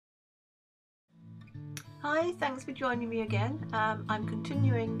Hi, thanks for joining me again. I'm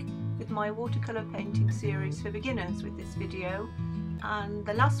continuing with my watercolour painting series for beginners with this video, and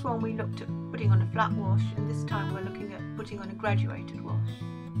the last one we looked at putting on a flat wash, and this time we're looking at putting on a graduated wash.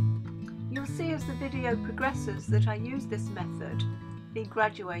 You'll see as the video progresses that I use this method, the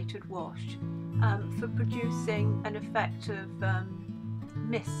graduated wash, for producing an effect of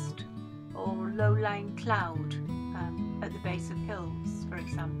mist or low-lying cloud at the base of hills, for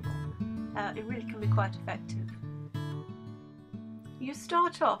example. It really can be quite effective. You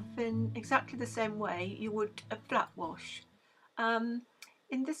start off in exactly the same way you would a flat wash. In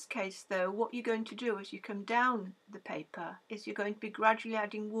this case though, what you're going to do as you come down the paper is you're going to be gradually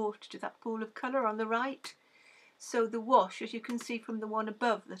adding water to that pool of colour on the right. So the wash, as you can see from the one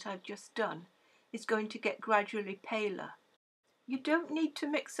above that I've just done, is going to get gradually paler. You don't need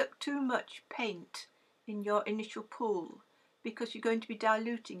to mix up too much paint in your initial pool, because you're going to be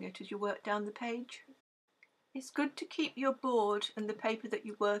diluting it as you work down the page. It's good to keep your board and the paper that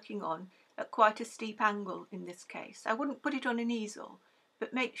you're working on at quite a steep angle in this case. I wouldn't put it on an easel,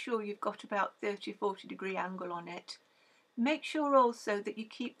 but make sure you've got about 30-40 degree angle on it. Make sure also that you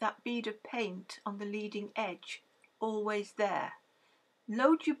keep that bead of paint on the leading edge always there.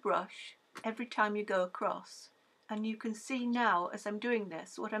 Load your brush every time you go across, and you can see now as I'm doing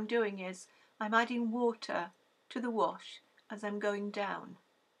this, what I'm doing is I'm adding water to the wash as I'm going down.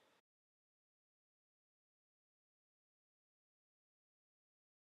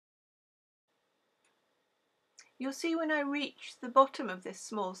 You'll see when I reach the bottom of this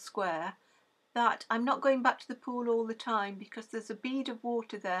small square that I'm not going back to the pool all the time, because there's a bead of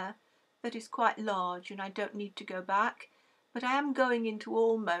water there that is quite large and I don't need to go back, but I am going into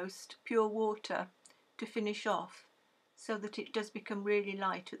almost pure water to finish off so that it does become really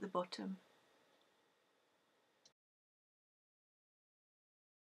light at the bottom.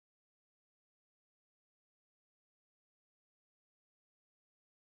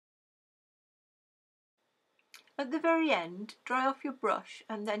 At the very end, dry off your brush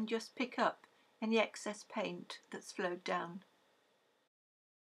and then just pick up any excess paint that's flowed down.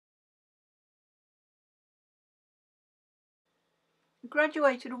 A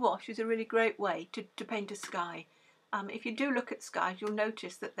graduated wash is a really great way to paint a sky. If you do look at skies, you'll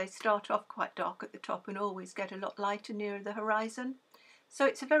notice that they start off quite dark at the top and always get a lot lighter nearer the horizon. So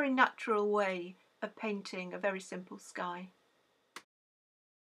it's a very natural way of painting a very simple sky.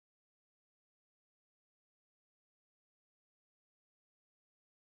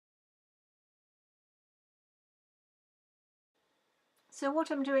 So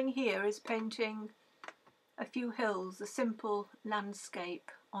what I'm doing here is painting a few hills, a simple landscape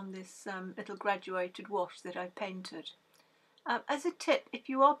on this little graduated wash that I've painted. As a tip, if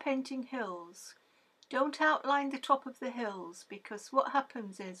you are painting hills, don't outline the top of the hills, because what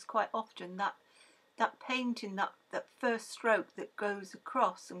happens is quite often that paint in that first stroke that goes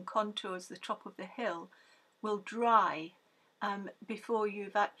across and contours the top of the hill will dry before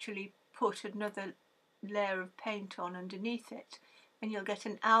you've actually put another layer of paint on underneath it, and you'll get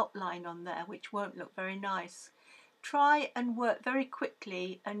an outline on there which won't look very nice. Try and work very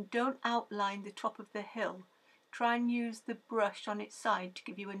quickly and don't outline the top of the hill. Try and use the brush on its side to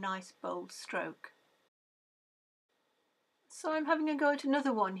give you a nice bold stroke. So I'm having a go at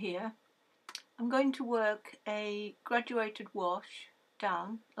another one here. I'm going to work a graduated wash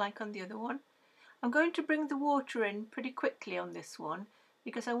down like on the other one. I'm going to bring the water in pretty quickly on this one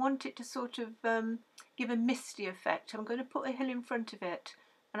because I want it to sort of give a misty effect. I'm going to put a hill in front of it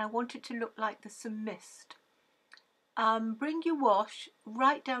and I want it to look like there's some mist. Bring your wash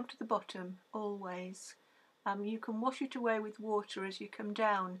right down to the bottom always. You can wash it away with water as you come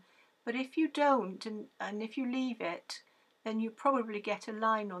down, but if you don't and if you leave it, then you probably get a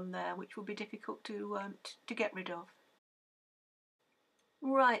line on there which will be difficult to get rid of.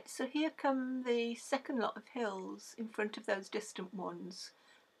 Right, so here come the second lot of hills in front of those distant ones,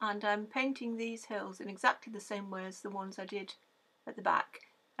 and I'm painting these hills in exactly the same way as the ones I did at the back.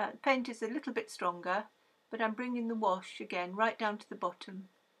 The paint is a little bit stronger, but I'm bringing the wash again right down to the bottom.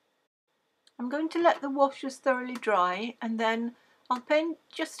 I'm going to let the washes thoroughly dry and then I'll paint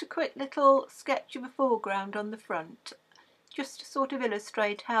just a quick little sketch of a foreground on the front, just to sort of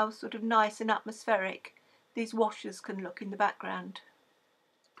illustrate how sort of nice and atmospheric these washes can look in the background.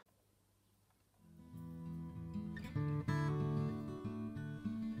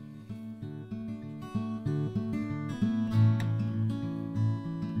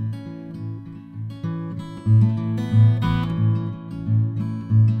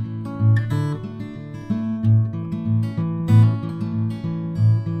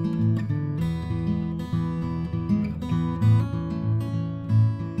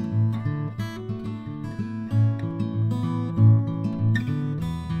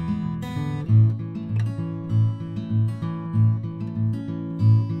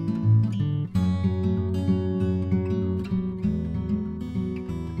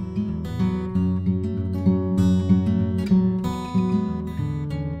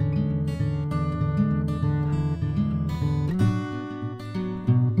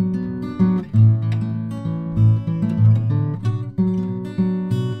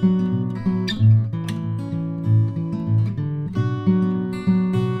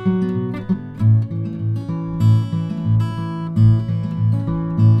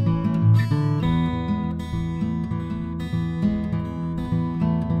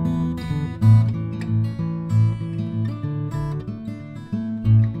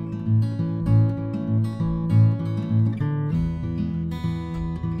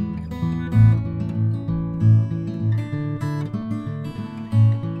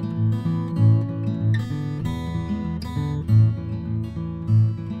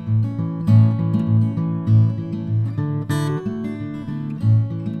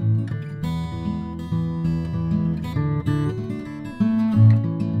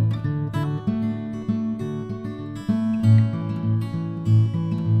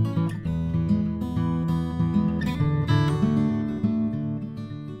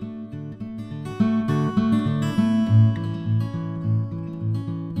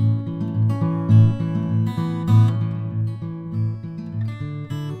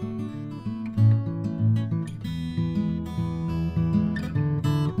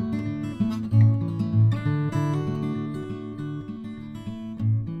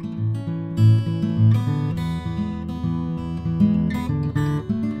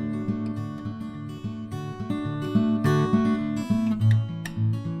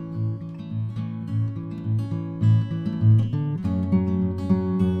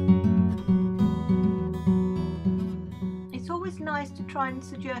 try and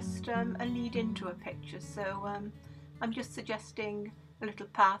suggest a lead into a picture, so I'm just suggesting a little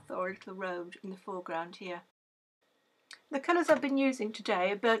path or a little road in the foreground here. The colours I've been using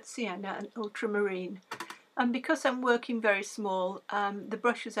today are burnt sienna and ultramarine, and because I'm working very small, the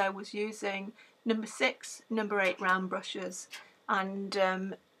brushes I was using, number 6, number 8 round brushes, and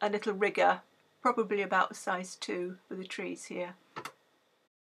a little rigger, probably about a size 2 for the trees here.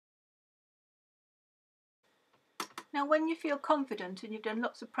 Now when you feel confident and you've done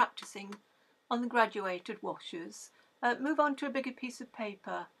lots of practicing on the graduated washes, move on to a bigger piece of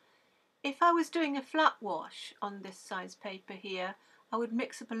paper. If I was doing a flat wash on this size paper here, I would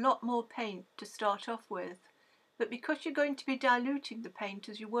mix up a lot more paint to start off with, but because you're going to be diluting the paint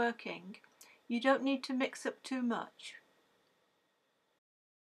as you're working, you don't need to mix up too much.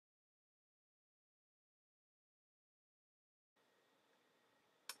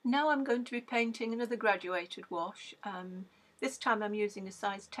 Now I'm going to be painting another graduated wash. This time I'm using a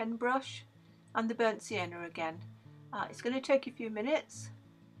size 10 brush and the burnt sienna again. It's going to take a few minutes,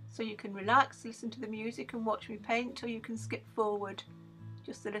 so you can relax, listen to the music and watch me paint, or you can skip forward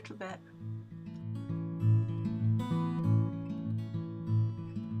just a little bit.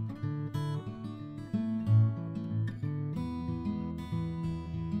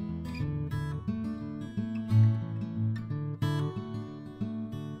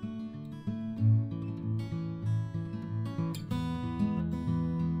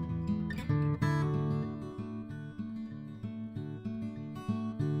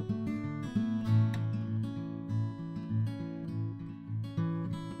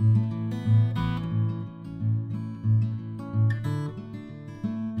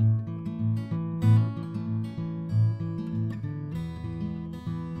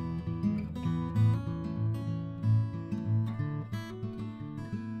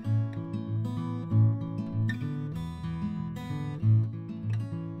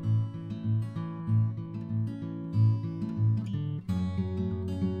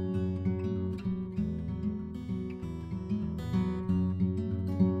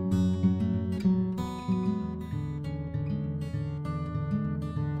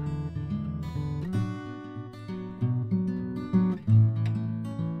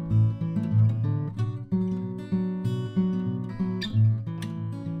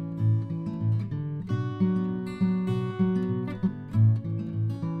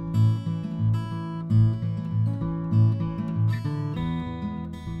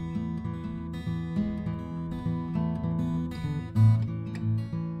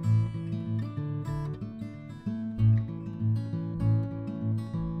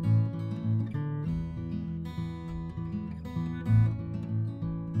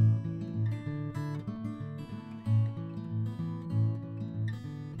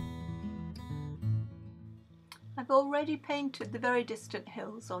 I've already painted the very distant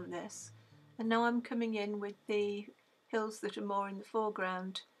hills on this, and now I'm coming in with the hills that are more in the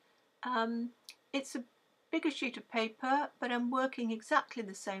foreground. It's a bigger sheet of paper, but I'm working exactly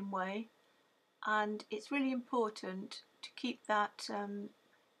the same way, and it's really important to keep that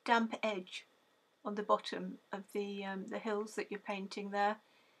damp edge on the bottom of the hills that you're painting there.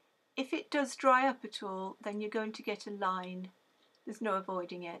 If it does dry up at all, then you're going to get a line. There's no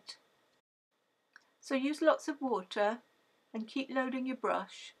avoiding it. So use lots of water and keep loading your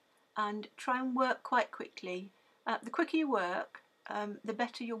brush and try and work quite quickly. The quicker you work, the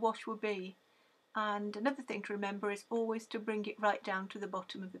better your wash will be. And another thing to remember is always to bring it right down to the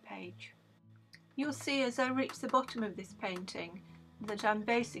bottom of the page. You'll see as I reach the bottom of this painting that I'm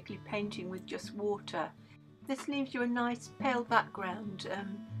basically painting with just water. This leaves you a nice pale background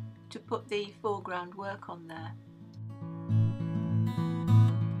to put the foreground work on there.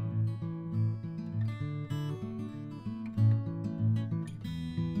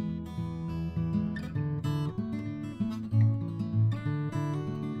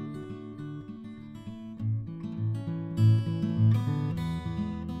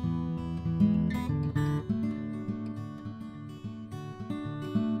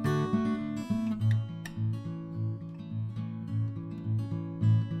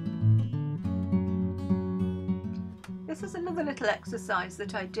 This is another little exercise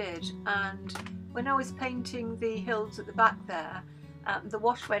that I did, and when I was painting the hills at the back there, the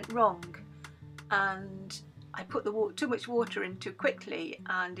wash went wrong and I put too much water in too quickly,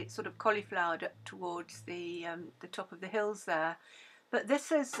 and it sort of cauliflowered up towards the top of the hills there. But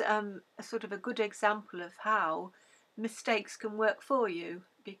this is a sort of a good example of how mistakes can work for you,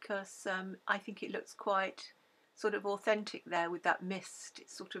 because I think it looks quite sort of authentic there with that mist.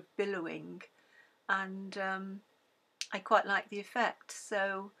 It's sort of billowing, and I quite like the effect.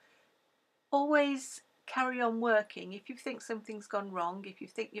 So always carry on working. If you think something's gone wrong, if you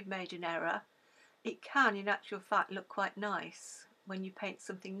think you've made an error, it can in actual fact look quite nice when you paint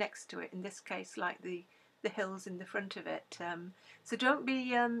something next to it, in this case like the hills in the front of it. So don't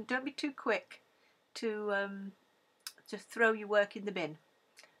be too quick to just throw your work in the bin.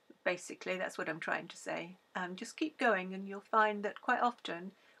 Basically, that's what I'm trying to say. Just keep going, and you'll find that quite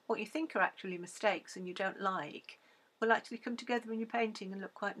often what you think are actually mistakes and you don't like will actually come together in your painting and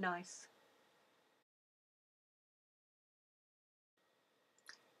look quite nice.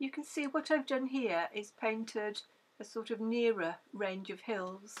 You can see what I've done here is painted a sort of nearer range of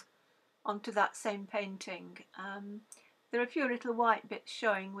hills onto that same painting. There are a few little white bits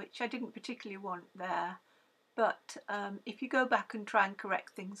showing which I didn't particularly want there, but if you go back and try and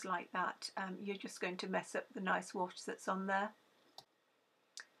correct things like that, you're just going to mess up the nice wash that's on there.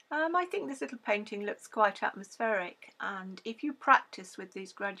 I think this little painting looks quite atmospheric, and if you practice with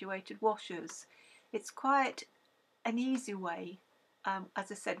these graduated washes, it's quite an easy way,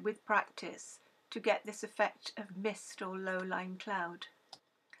 as I said, with practice, to get this effect of mist or low-lying cloud.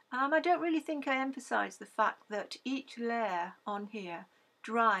 I don't really think I emphasise the fact that each layer on here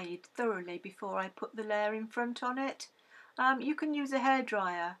dried thoroughly before I put the layer in front on it. You can use a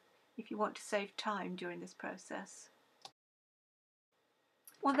hairdryer if you want to save time during this process.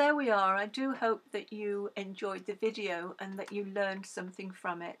 Well, there we are. I do hope that you enjoyed the video and that you learned something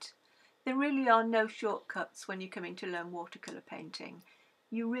from it. There really are no shortcuts when you're coming to learn watercolour painting.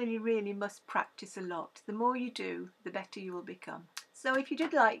 You really must practice a lot. The more you do, the better you will become. So if you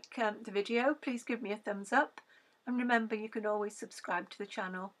did like the video, please give me a thumbs up, and remember you can always subscribe to the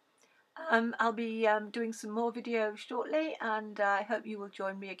channel. I'll be doing some more videos shortly, and I hope you will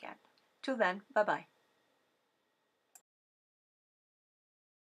join me again. Till then, bye bye.